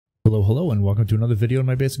Hello, hello, and welcome to another video in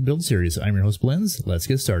my basic build series. I'm your host, Blends. Let's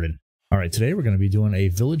get started. Alright, today we're going to be doing a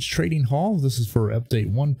village trading hall. This is for update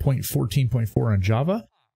 1.14.4 on Java.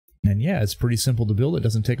 And yeah, it's pretty simple to build. It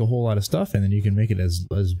doesn't take a whole lot of stuff, and then you can make it as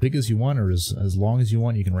big as you want or as long as you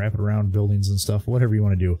want. You can wrap it around buildings and stuff, whatever you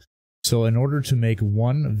want to do. So in order to make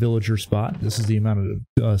one villager spot, this is the amount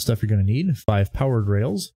of stuff you're going to need. 5 powered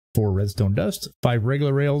rails, 4 redstone dust, 5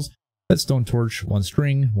 regular rails, redstone torch, 1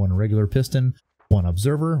 string, 1 regular piston, 1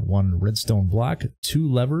 observer, 1 redstone block,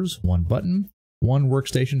 2 levers, 1 button, 1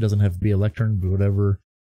 workstation. Doesn't have to be a lectern, but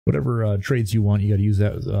whatever trades you want, you got to use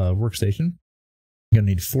that workstation. You're gonna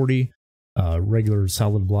need 40 regular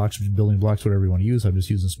solid blocks, building blocks, whatever you want to use. I'm just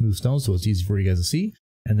using smooth stone, so it's easy for you guys to see.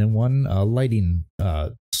 And then 1 lighting,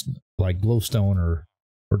 like glowstone or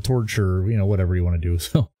torch, or whatever you want to do.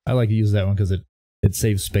 So I like to use that one because it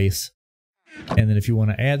saves space. And then if you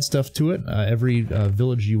want to add stuff to it, every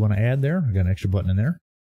village you want to add there, I got an extra button in there.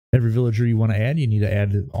 Every villager you want to add, you need to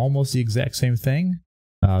add almost the exact same thing.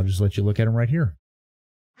 I'll just let you look at them right here.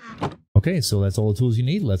 Okay, so that's all the tools you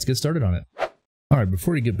need. Let's get started on it. Alright,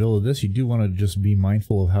 before you get build this, you do want to just be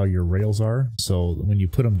mindful of how your rails are. So when you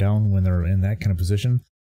put them down when they're in that kind of position,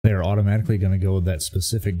 they are automatically going to go that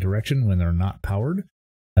specific direction when they're not powered.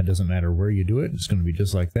 That doesn't matter where you do it, it's going to be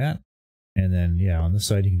just like that. And then, yeah, on this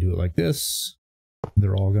side you can do it like this.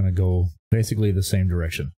 They're all going to go basically the same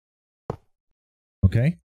direction.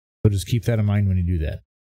 Okay? So just keep that in mind when you do that.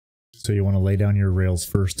 So you want to lay down your rails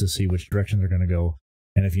first to see which direction they're going to go.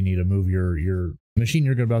 And if you need to move your machine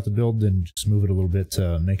you're about to build, then just move it a little bit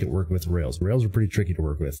to make it work with rails. Rails are pretty tricky to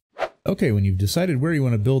work with. Okay, when you've decided where you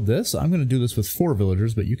want to build this, I'm going to do this with 4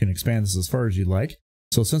 villagers, but you can expand this as far as you'd like.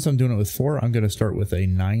 So since I'm doing it with 4, I'm going to start with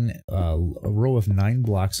a row of 9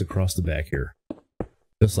 blocks across the back here.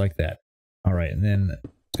 Just like that. Alright, and then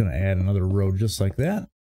it's going to add another row just like that.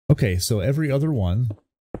 Okay, so every other one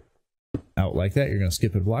out like that, you're going to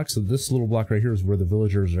skip a block. So this little block right here is where the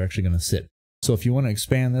villagers are actually going to sit. So if you want to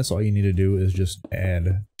expand this, all you need to do is just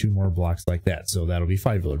add 2 more blocks like that. So that'll be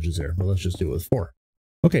 5 villagers there, but let's just do it with 4.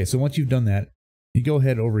 Okay, so once you've done that, you go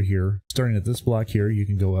ahead over here, starting at this block here, you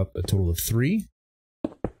can go up a total of 3.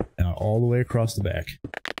 All the way across the back.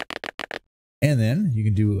 And then you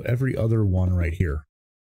can do every other one right here.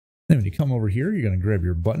 Then when you come over here, you're going to grab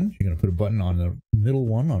your button. You're going to put a button on the middle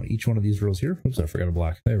one on each one of these rows here. Oops, I forgot a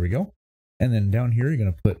block. There we go. And then down here, you're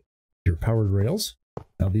going to put your powered rails.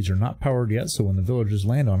 Now these are not powered yet, so when the villagers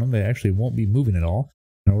land on them, they actually won't be moving at all.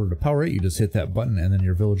 In order to power it, you just hit that button and then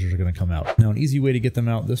your villagers are going to come out. Now an easy way to get them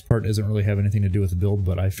out, this part doesn't really have anything to do with the build,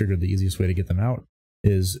 but I figured the easiest way to get them out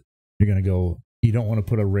is you're going to go. You don't want to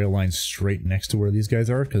put a rail line straight next to where these guys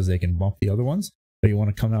are because they can bump the other ones. But you want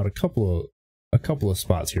to come out a couple of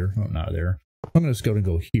spots here. Oh, not there. I'm just going to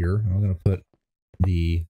go here. I'm going to put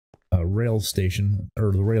the rail station,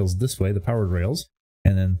 or the rails this way, the powered rails,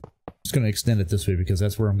 and then just going to extend it this way because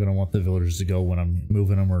that's where I'm going to want the villagers to go when I'm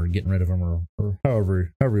moving them or getting rid of them, or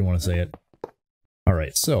however you want to say it. All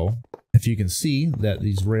right. So if you can see that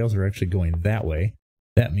these rails are actually going that way,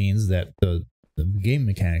 that means that the game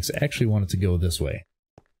mechanics actually want it to go this way.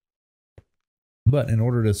 But in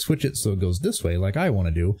order to switch it so it goes this way, like I want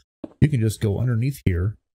to do, you can just go underneath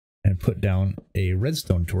here and put down a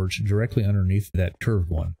redstone torch directly underneath that curved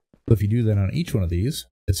one. So if you do that on each one of these,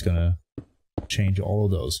 it's going to change all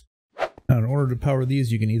of those. Now in order to power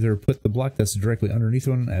these, you can either put the block that's directly underneath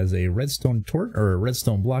one as a redstone torch, or a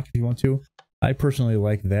redstone block if you want to. I personally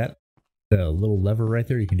like that. The little lever right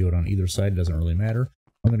there, you can do it on either side, it doesn't really matter.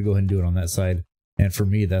 I'm going to go ahead and do it on that side. And for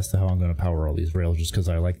me, that's how I'm going to power all these rails, just because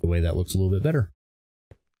I like the way that looks a little bit better.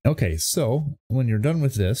 Okay, so when you're done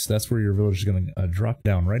with this, that's where your village is going to drop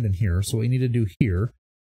down right in here. So what you need to do here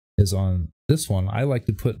is on this one, I like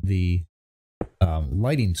to put the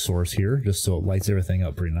lighting source here, just so it lights everything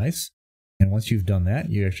up pretty nice. And once you've done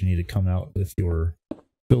that, you actually need to come out with your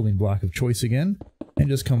building block of choice again, and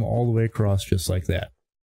just come all the way across just like that.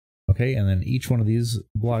 Okay, and then each one of these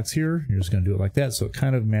blocks here, you're just going to do it like that, so it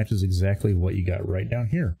kind of matches exactly what you got right down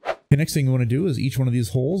here. The next thing you want to do is each one of these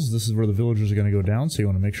holes, this is where the villagers are going to go down, so you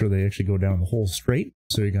want to make sure they actually go down the hole straight.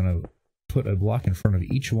 So you're going to put a block in front of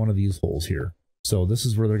each one of these holes here. So this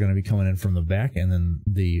is where they're going to be coming in from the back, and then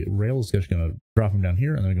the rail is just going to drop them down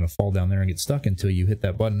here, and they're going to fall down there and get stuck until you hit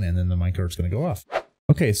that button, and then the minecart's going to go off.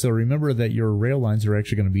 Okay, so remember that your rail lines are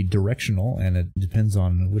actually going to be directional, and it depends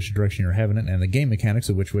on which direction you're having it, and the game mechanics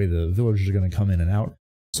of which way the villagers are going to come in and out.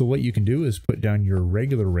 So what you can do is put down your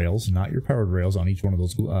regular rails, not your powered rails, on each one of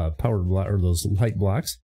those powered block or those light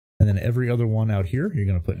blocks, and then every other one out here, you're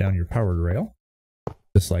going to put down your powered rail,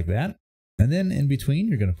 just like that. And then in between,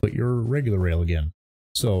 you're going to put your regular rail again.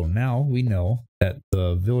 So now we know that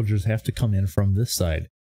the villagers have to come in from this side.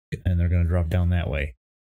 and they're going to drop down that way.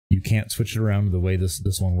 You can't switch it around the way this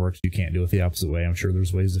one works. You can't do it the opposite way. I'm sure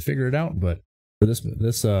there's ways to figure it out, but for this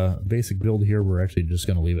basic build here, we're actually just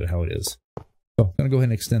going to leave it how it is. So I'm going to go ahead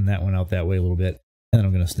and extend that one out that way a little bit, and then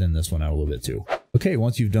I'm going to extend this one out a little bit too. Okay,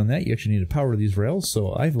 once you've done that, you actually need to power these rails.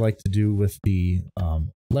 So I'd like to do with the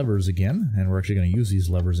levers again, and we're actually going to use these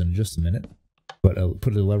levers in just a minute. But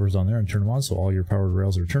put the levers on there and turn them on so all your powered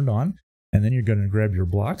rails are turned on. And then you're going to grab your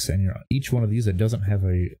blocks, and each one of these that doesn't have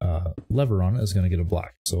a lever on it is going to get a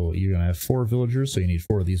block. So you're going to have 4 villagers, so you need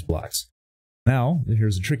 4 of these blocks. Now,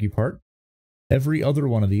 here's the tricky part. Every other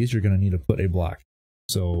one of these, you're going to need to put a block.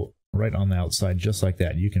 So right on the outside, just like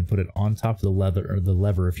that. You can put it on top of the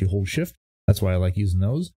lever if you hold shift. That's why I like using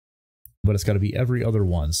those. But it's got to be every other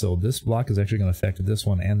one. So this block is actually going to affect this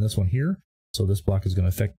one and this one here. So this block is going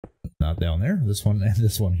to affect, not down there, this one and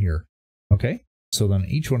this one here. Okay? So then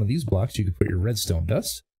each one of these blocks, you can put your redstone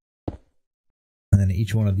dust. And then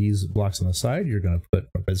each one of these blocks on the side, you're going to put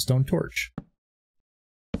a redstone torch.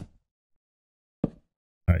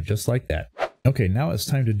 Alright, just like that. Okay, now it's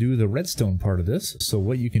time to do the redstone part of this. So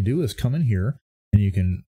what you can do is come in here, and you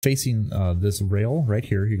can, facing this rail right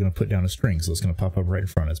here, you're going to put down a string. So it's going to pop up right in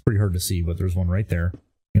front. It's pretty hard to see, but there's one right there.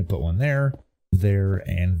 You're going to put one there, there,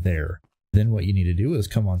 and there. Then what you need to do is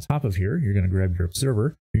come on top of here. You're going to grab your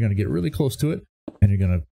observer. You're going to get really close to it, and you're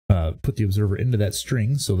going to put the observer into that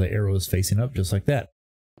string so the arrow is facing up just like that.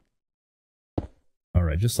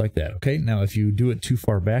 Alright, just like that. Okay, now if you do it too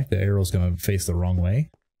far back, the arrow is going to face the wrong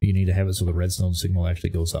way. You need to have it so the redstone signal actually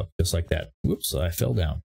goes up, just like that. Whoops, I fell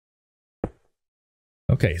down.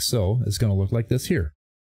 Okay, so it's going to look like this here.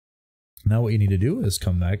 Now what you need to do is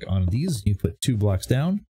come back on these. You put 2 blocks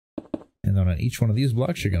down, and then on each one of these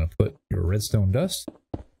blocks, you're going to put your redstone dust.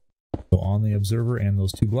 So on the observer and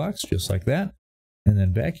those 2 blocks, just like that. And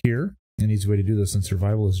then back here, an easy way to do this in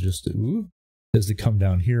survival is just to come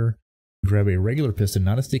down here, grab a regular piston,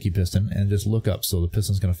 not a sticky piston, and just look up. So the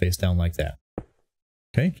piston's going to face down like that.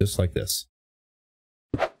 Okay, just like this.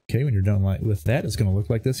 Okay, when you're done with that, it's going to look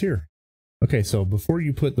like this here. Okay, so before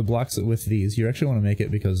you put the blocks with these, you actually want to make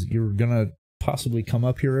it because you're going to possibly come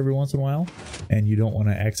up here every once in a while, and you don't want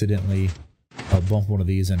to accidentally bump one of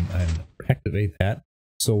these and activate that.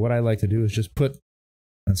 So what I like to do is just put,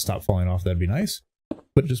 and stop falling off, that'd be nice,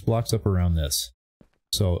 put just blocks up around this.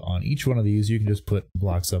 So on each one of these, you can just put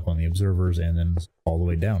blocks up on the observers and then all the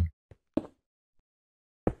way down.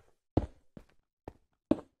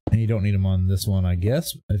 And you don't need them on this one, I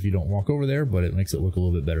guess, if you don't walk over there, but it makes it look a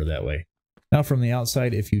little bit better that way. Now from the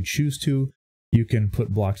outside, if you choose to, you can put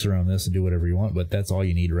blocks around this and do whatever you want, but that's all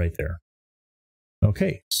you need right there.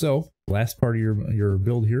 Okay, so last part of your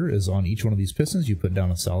build here is on each one of these pistons, you put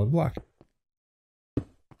down a solid block.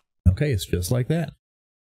 Okay, it's just like that.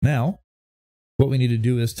 Now, what we need to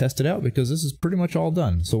do is test it out because this is pretty much all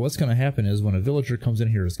done. So what's going to happen is when a villager comes in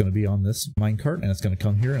here, it's going to be on this minecart, and it's going to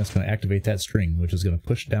come here and it's going to activate that string, which is going to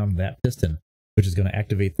push down that piston, which is going to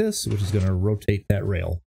activate this, which is going to rotate that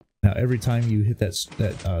rail. Now every time you hit that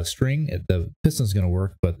string, the piston's going to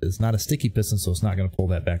work, but it's not a sticky piston, so it's not going to pull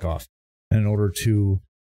that back off. And in order to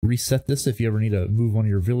reset this, if you ever need to move one of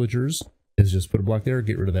your villagers, is just put a block there,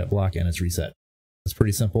 get rid of that block, and it's reset. It's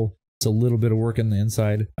pretty simple. It's a little bit of work on the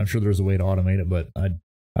inside. I'm sure there's a way to automate it, but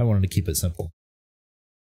I wanted to keep it simple.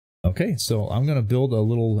 Okay, so I'm going to build a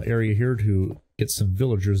little area here to get some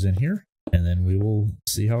villagers in here, and then we will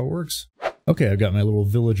see how it works. Okay, I've got my little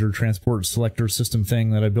villager transport selector system thing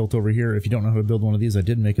that I built over here. If you don't know how to build one of these, I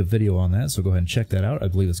did make a video on that, so go ahead and check that out. I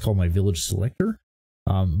believe it's called my village selector.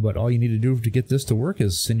 But all you need to do to get this to work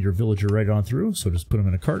is send your villager right on through. So just put them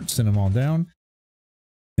in a cart, send them all down,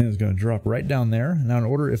 and it's going to drop right down there. Now in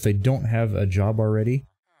order, if they don't have a job already,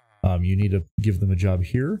 you need to give them a job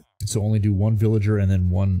here. So only do 1 villager and then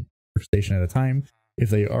 1 workstation at a time. If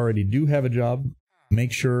they already do have a job,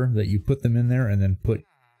 make sure that you put them in there and then put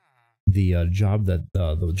the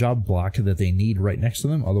job block that they need right next to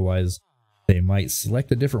them. Otherwise, they might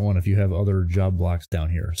select a different one if you have other job blocks down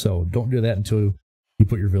here. So don't do that until you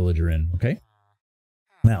put your villager in, okay?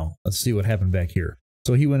 Now, let's see what happened back here.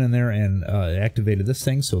 So he went in there and activated this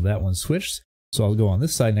thing, so that one switched. So I'll go on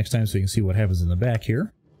this side next time so you can see what happens in the back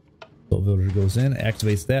here. So villager goes in,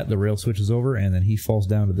 activates that, the rail switches over, and then he falls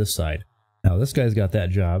down to this side. Now this guy's got that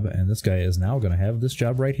job, and this guy is now going to have this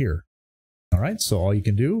job right here. Alright, so all you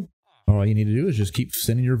need to do is just keep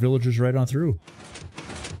sending your villagers right on through.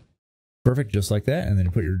 Perfect, just like that, and then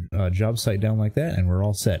you put your job site down like that, and we're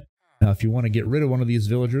all set. Now if you want to get rid of one of these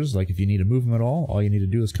villagers, like if you need to move them at all you need to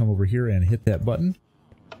do is come over here and hit that button,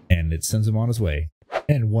 and it sends him on his way.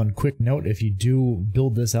 And one quick note, if you do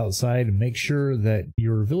build this outside, make sure that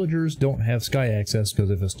your villagers don't have sky access, because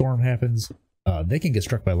if a storm happens, they can get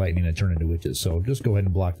struck by lightning and turn into witches. So just go ahead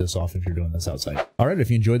and block this off if you're doing this outside. All right, if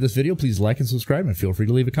you enjoyed this video, please like and subscribe and feel free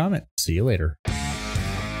to leave a comment. See you later.